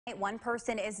One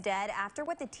person is dead after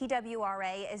what the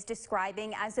TWRA is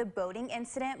describing as a boating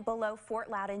incident below Fort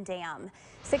Loudoun Dam.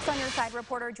 6 on Your Side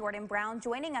reporter Jordan Brown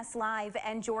joining us live.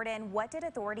 And Jordan, what did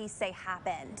authorities say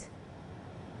happened?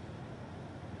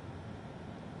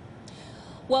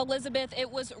 Well, Elizabeth,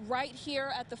 it was right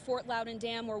here at the Fort Loudoun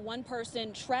Dam where one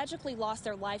person tragically lost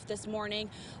their life this morning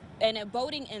in a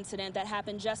boating incident that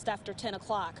happened just after 10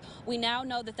 o'clock. We now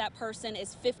know that that person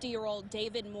is 50-year-old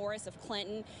David Morris of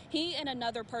Clinton. He and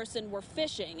another person were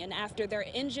fishing, and after their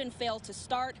engine failed to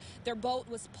start, their boat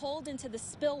was pulled into the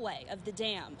spillway of the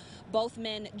dam. Both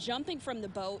men jumping from the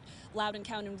boat. Loudoun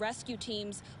County rescue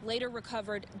teams later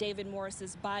recovered David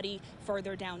Morris's body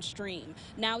further downstream.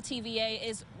 Now TVA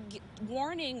is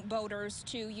warning boaters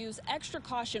to use extra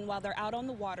caution while they're out on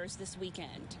the waters this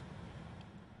weekend.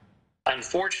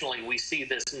 Unfortunately, we see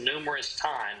this numerous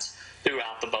times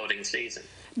throughout the boating season.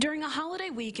 During a holiday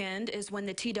weekend is when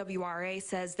the TWRA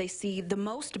says they see the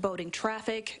most boating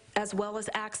traffic as well as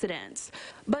accidents.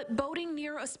 But boating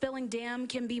near a spilling dam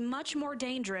can be much more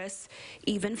dangerous,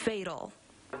 even fatal.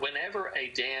 Whenever a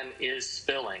dam is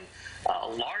spilling, a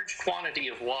large quantity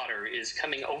of water is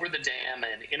coming over the dam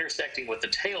and intersecting with the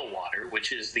tailwater,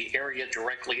 which is the area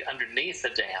directly underneath the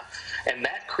dam. And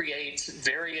that creates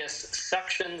various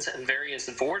suctions and various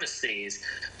vortices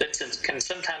that can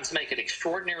sometimes make it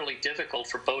extraordinarily difficult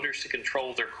for boaters to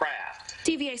control their craft.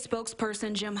 TVA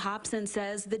spokesperson Jim Hobson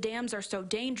says the dams are so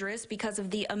dangerous because of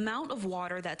the amount of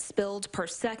water that's spilled per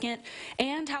second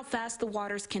and how fast the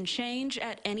waters can change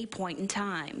at any point in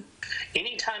time.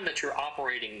 Anytime that you're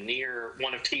operating near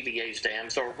one of TVA's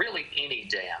dams, or really any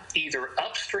dam, either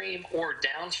upstream or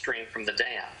downstream from the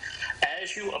dam,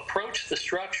 as you approach the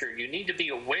structure, you need to be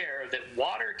aware that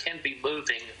water can be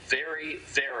moving very,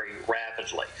 very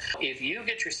rapidly. If you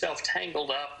get yourself tangled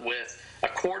up with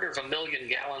 250,000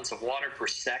 gallons of water per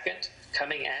second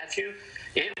coming at you,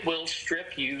 it will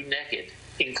strip you naked,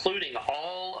 including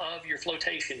all of your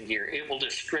flotation gear. It will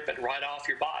just strip it right off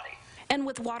your body. And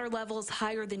with water levels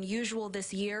higher than usual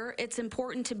this year, it's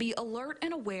important to be alert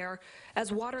and aware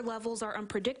as water levels are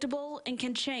unpredictable and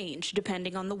can change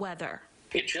depending on the weather.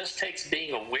 It just takes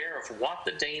being aware of what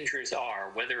the dangers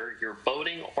are, whether you're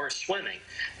boating or swimming,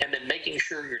 and then making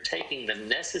sure you're taking the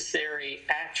necessary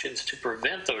actions to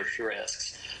prevent those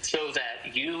risks so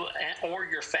that you or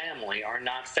your family are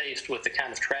not faced with the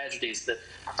kind of tragedies that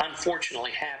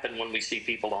unfortunately happen when we see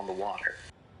people on the water.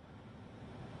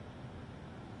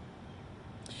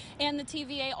 And the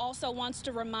TVA also wants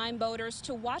to remind boaters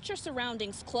to watch your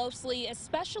surroundings closely,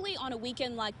 especially on a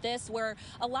weekend like this where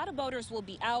a lot of boaters will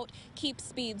be out. Keep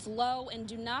speeds low and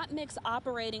do not mix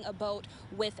operating a boat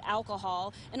with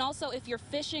alcohol. And also, if you're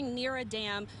fishing near a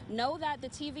dam, know that the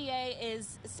TVA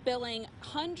is spilling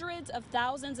hundreds of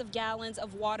thousands of gallons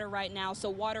of water right now, so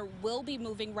water will be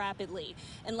moving rapidly.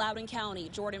 In Loudoun County,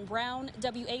 Jordan Brown,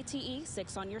 WATE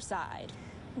 6 on Your Side.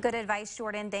 Good advice,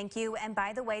 Jordan. Thank you. And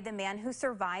by the way, the man who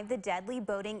survived the deadly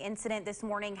boating incident this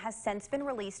morning has since been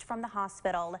released from the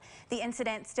hospital. The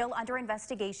incident still under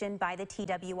investigation by the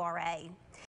TWRA.